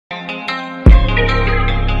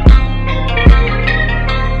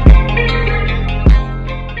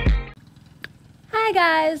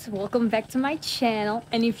guys, welcome back to my channel,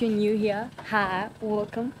 and if you're new here, hi,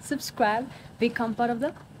 welcome, subscribe, become part of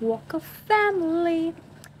the Walker family.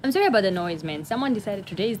 I'm sorry about the noise, man. Someone decided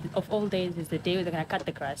today of all days is the day where they're gonna cut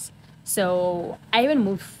the grass, so I even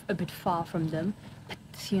moved a bit far from them, but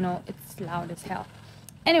you know, it's loud as hell.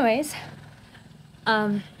 Anyways,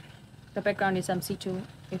 the background is C2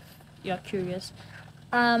 if you're curious.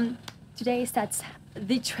 Today starts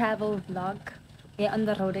the travel vlog. We're on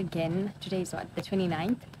the road again. Today is what, the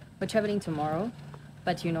 29th? We're traveling tomorrow,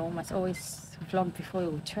 but you know, must always vlog before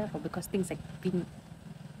we travel because things are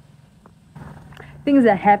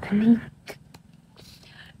happening.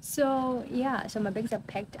 So yeah, so my bags are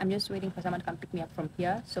packed. I'm just waiting for someone to come pick me up from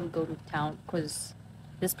here so we go to town because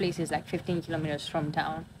this place is like 15 kilometers from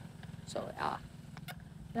town. So yeah,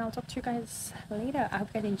 and I'll talk to you guys later. I hope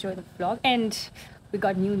you guys enjoy the vlog. And we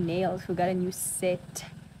got new nails, we got a new set.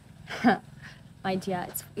 My dear,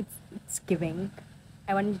 it's giving.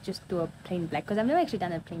 I wanted to just do a plain black because I've never actually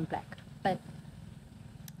done a plain black. But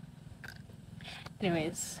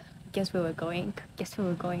anyways, guess where we're going?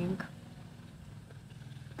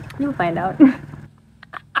 You'll find out.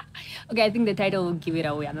 Okay, I think the title will give it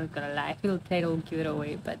away. I'm not gonna lie. I feel the title will give it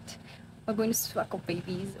away. But we're going to Swakopmund,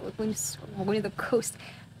 babies. We're going to the coast.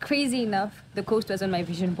 Crazy enough, the coast was on my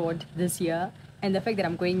vision board this year. And the fact that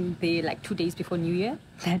I'm going there like 2 days before New Year,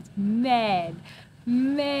 that's mad.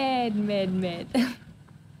 Only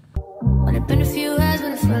been a few hours,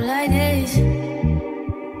 but it felt like days.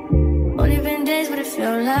 Only been days, but it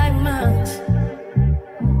felt like months.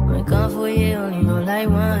 Been gone for a year, only know like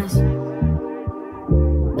once.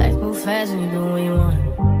 Life move fast when you do what you want.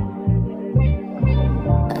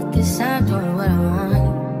 At this time, doing what I want.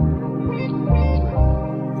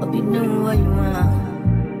 Hope you doing what you want.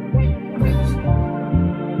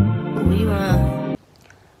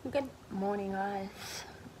 Good morning, guys.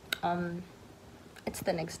 It's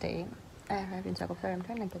the next day. I arrived in Swakopmund. I'm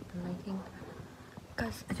trying to get the lighting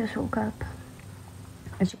because I just woke up.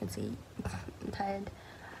 As you can see, I'm tired.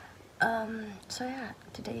 So yeah,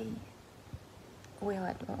 today we're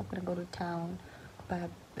gonna go to town, buy a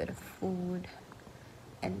bit of food,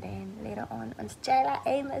 and then later on Stella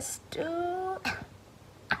Amos too.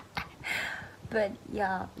 But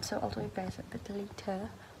yeah, so I'll tell you guys a bit later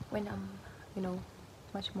when I'm, you know,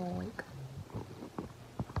 much more awake.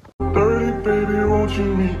 Dirty baby, won't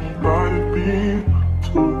you meet me by the beam?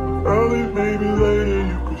 Too early, maybe later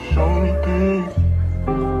you could show me things.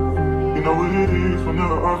 You know what it is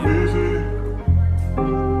whenever I visit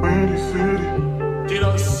Windy City. Did I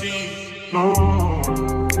see? No,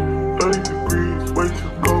 30 degrees, way to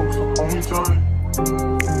go, so hold me tight.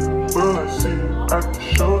 Will I see you at the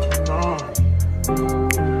show tonight?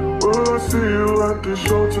 Will I see you at the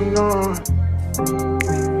show tonight?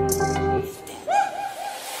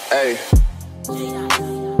 Hey,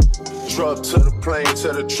 truck to the plane, to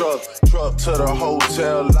the truck to the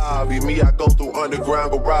hotel lobby. Me, I go through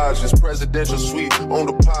underground garages, presidential suite on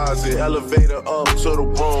deposit, elevator up to the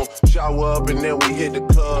room, shower up and then we hit the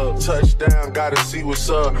club. Touchdown, gotta see what's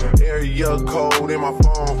up. Area code in my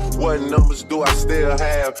phone. What numbers do I still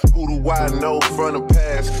have? Who do I know from the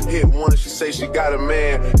past? Hit one, she say she got a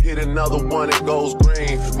man. Hit another one, it goes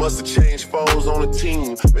green. Must've changed foes on the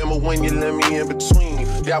team. Remember when you let me in between?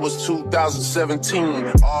 That was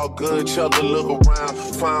 2017. All good, chug a look around.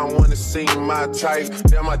 Find one to see my type.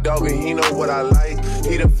 Damn, my dog and he know what I like.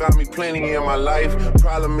 He done found me plenty in my life.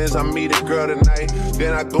 Problem is I meet a girl tonight,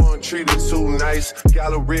 then I go and treat her too nice.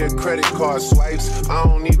 Galleria credit card swipes. I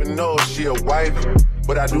don't even know if she a wife,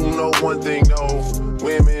 but I do know one thing though.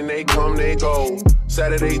 Women, they come, they go.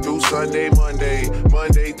 Saturday through Sunday,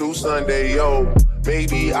 Monday through Sunday, yo.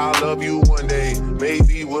 Maybe I'll love you one day,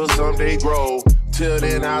 maybe we'll someday grow. Till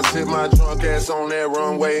then, I'll sit my drunk ass on that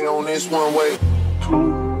runway, on this one way.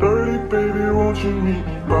 2:30, baby, won't you meet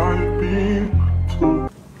me by the beam?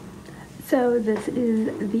 So this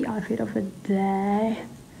is the outfit of the day.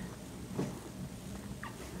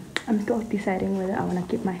 I'm still deciding whether I want to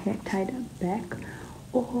keep my hair tied back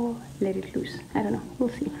or let it loose. I don't know, we'll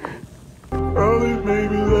see. Early,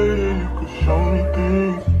 maybe later you could show me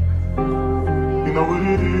things. You know what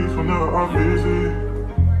it is whenever I visit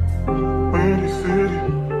Windy City.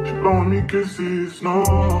 She blowing me kisses, no.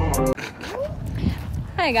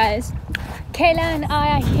 Hi guys, Kayla and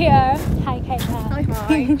I are here. Hi Kayla.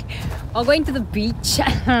 Hi. We're going to the beach.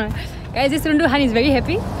 Guys, this Runduhan is very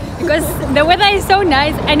happy because the weather is so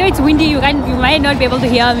nice. I know it's windy, you might not be able to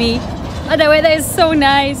hear me, but the weather is so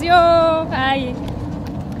nice. Yo, hi.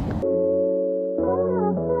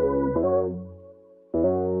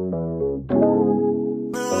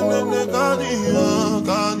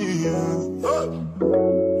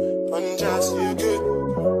 Just you good.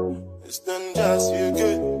 just feel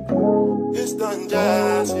good. It's done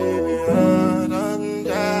jazzy, done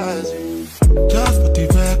jazzy. Just for the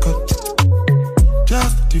record,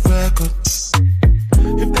 just for the record.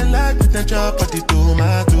 If they like with the chop at the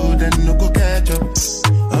tomato, then no go catch up.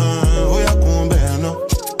 Oh yeah, come bear no.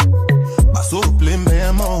 I so plain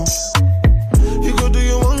bear more. You go do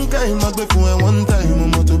your one time, I go for one time,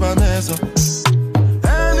 I'm not to buy mess up.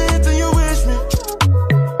 Anything you wish me,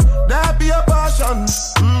 that be a passion.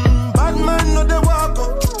 Bad man no they walk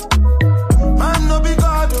up, man no be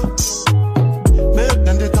God up. Make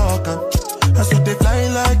them they talk up, and so they fly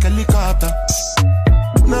like helicopter.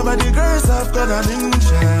 Nobody girls have got an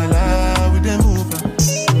inshallah with them move.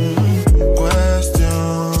 Question,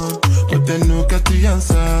 but then no get the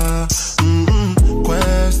answer.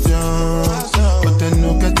 Question, but then no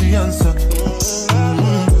get the answer.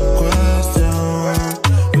 Question,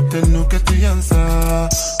 but then no get the answer.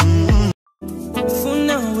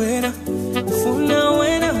 Funa wena, funa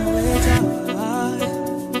wena wena.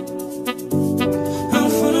 I'm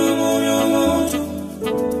funa moyo mojo.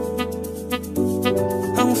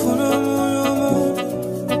 I'm funa moyo mojo.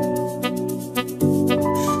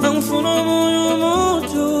 I'm funa moyo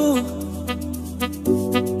mojo.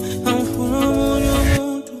 I'm funa moyo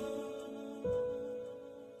mojo.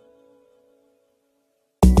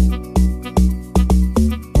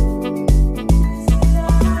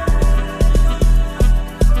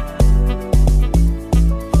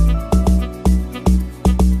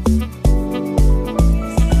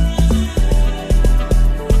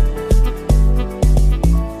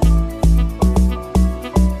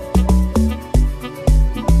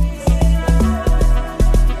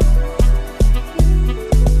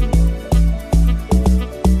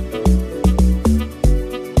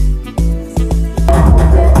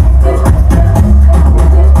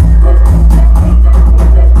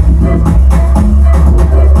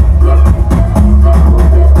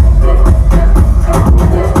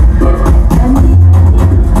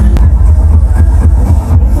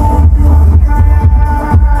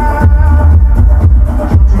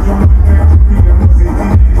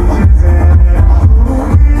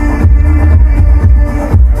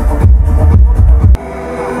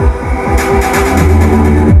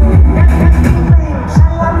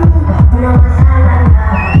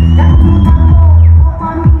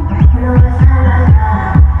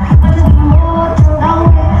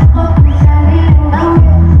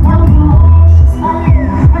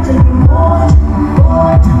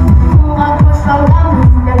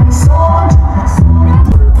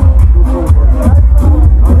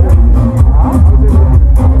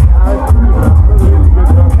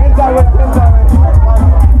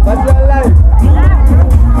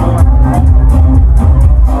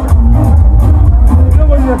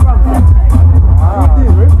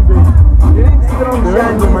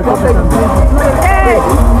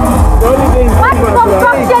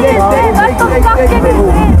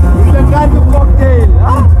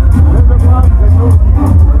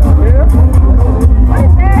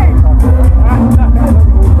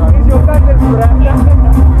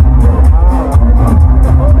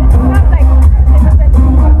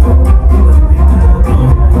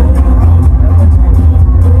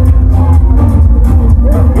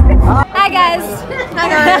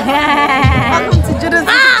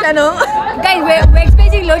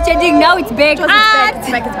 Now it's back. It's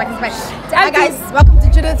back. Hi guys, welcome to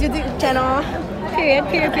Judith's YouTube channel.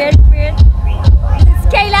 Period. This is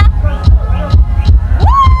Kayla.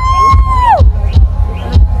 Woo!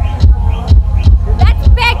 That's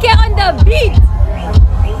back here on the beat.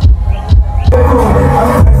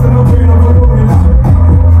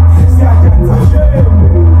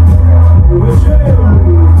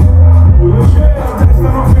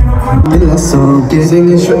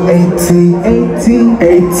 Singing for 18,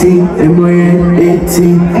 and boy ain't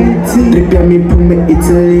 18. They got me from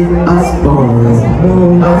Italy, Asborn,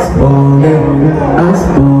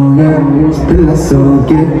 still I saw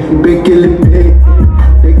get big,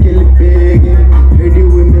 heard the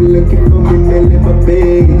women looking for me, they never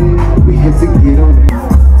begging. We had to get on.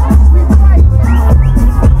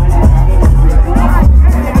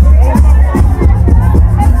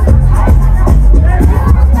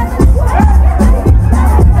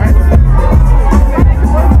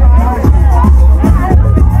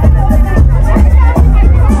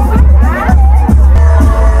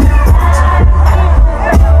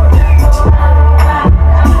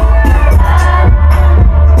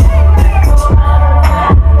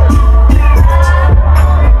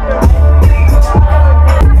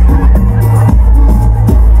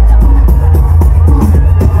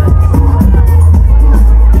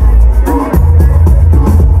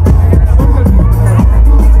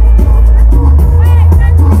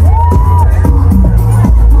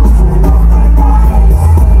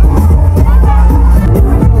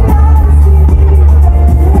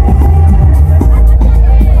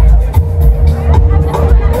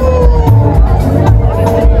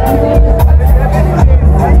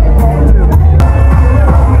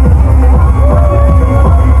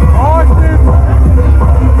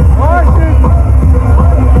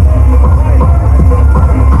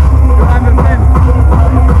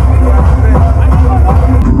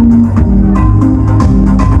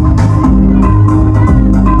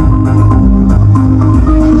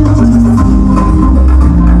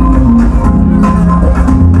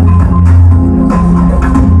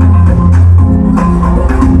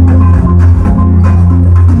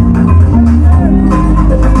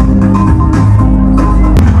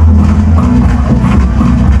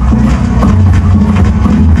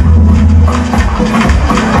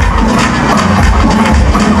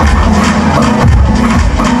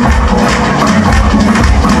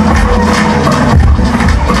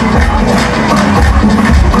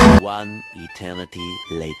 eternity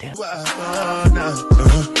later.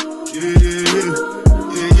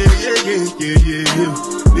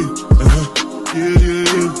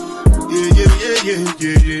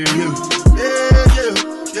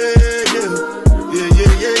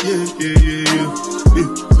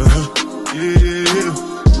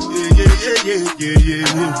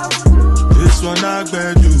 This one I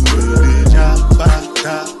better do it,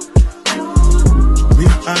 me,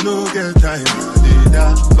 I no get time,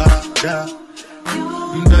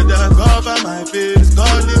 Dada cover my face,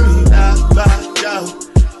 calling me